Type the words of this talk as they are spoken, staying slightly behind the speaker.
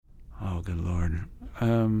Oh, good Lord.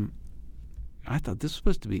 I thought this was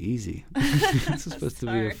supposed to be easy. This was supposed to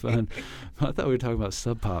be a fun. I thought we were talking about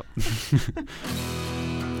Sub Pop.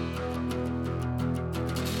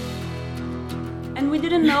 And we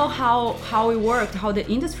didn't know how it worked, how the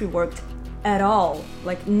industry worked at all.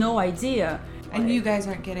 Like, no idea. And you guys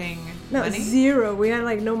aren't getting money? Zero. We had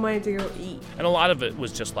like no money to go eat. And a lot of it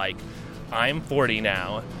was just like, I'm 40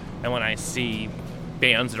 now, and when I see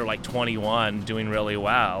bands that are like 21 doing really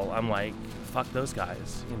well, I'm like, fuck those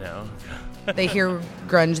guys, you know. They hear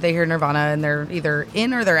grunge, they hear Nirvana, and they're either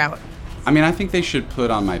in or they're out. I mean, I think they should put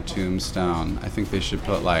on my tombstone, I think they should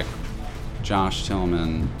put like, Josh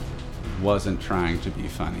Tillman wasn't trying to be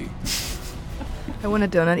funny. I won a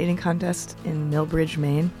donut eating contest in Millbridge,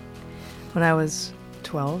 Maine. When I was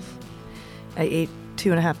 12, I ate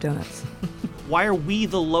 2.5 donuts. Why are we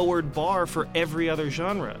the lowered bar for every other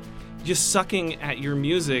genre? Just sucking at your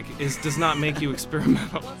music does not make you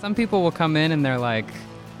experimental. Some people will come in and they're like,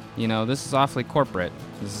 you know, this is awfully corporate.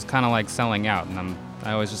 This is kind of like selling out. And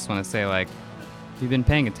I always just want to say, like, have you been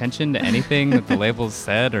paying attention to anything that the label's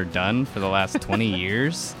said or done for the last 20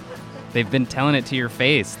 years? They've been telling it to your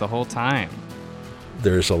face the whole time.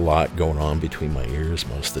 There's a lot going on between my ears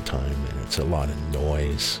most of the time, and it's a lot of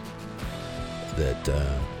noise that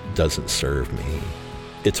doesn't serve me.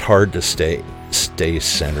 It's hard to stay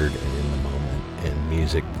centered and in the moment, and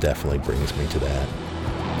music definitely brings me to that.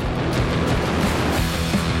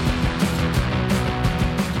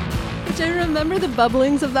 I remember the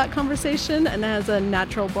bubblings of that conversation, and as a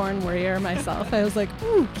natural-born worrier myself, I was like,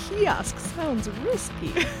 ooh, kiosk sounds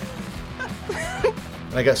risky.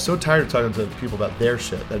 And I got so tired of talking to people about their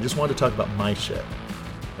shit that I just wanted to talk about my shit.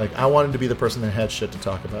 Like, I wanted to be the person that had shit to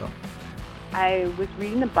talk about. I was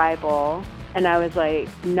reading the Bible, and I was like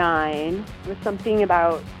 9. It was something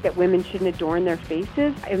about that women shouldn't adorn their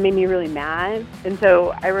faces. It made me really mad. And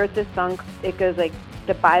so I wrote this song. It goes like,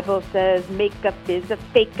 the Bible says makeup is a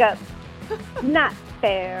fake-up. Not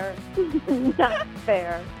fair. Not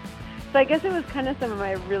fair. So I guess it was kind of some of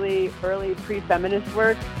my really early pre-feminist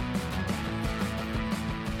work.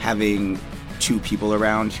 Having two people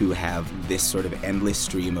around who have this sort of endless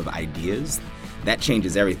stream of ideas, that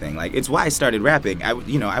changes everything. Like, it's why I started rapping. I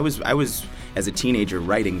was as a teenager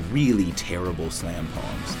writing really terrible slam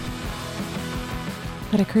poems.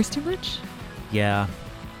 But I curse too much? Yeah.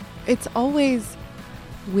 It's always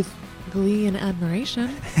with glee and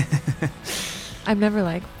admiration. I'm never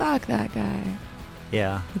like, fuck that guy.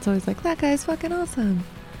 Yeah. It's always like, that guy's fucking awesome.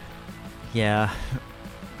 Yeah.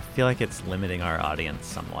 I feel like it's limiting our audience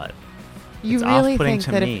somewhat. You it's really off-putting think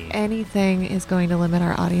to that me. If anything is going to limit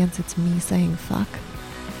our audience, it's me saying fuck?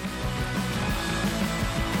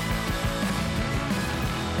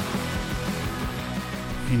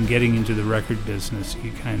 In getting into the record business,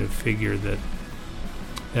 you kind of figure that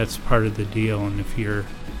that's part of the deal, and if you're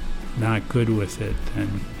not good with it,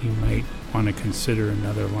 then you might want to consider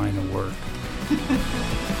another line of work.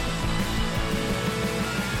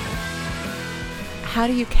 How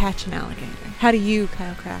do you catch an alligator? How do you,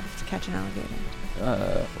 Kyle Craft, catch an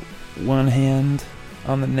alligator? One hand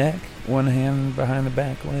on the neck, one hand behind the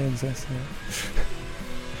back legs, that's it.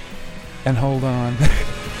 And hold on.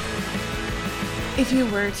 If you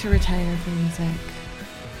were to retire from music,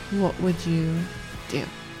 what would you do?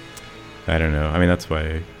 I don't know. I mean, that's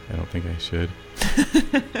why I don't think I should.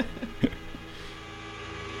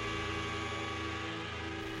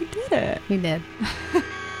 We did it. We did.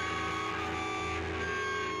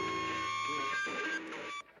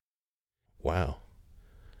 Wow.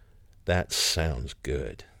 That sounds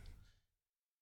good.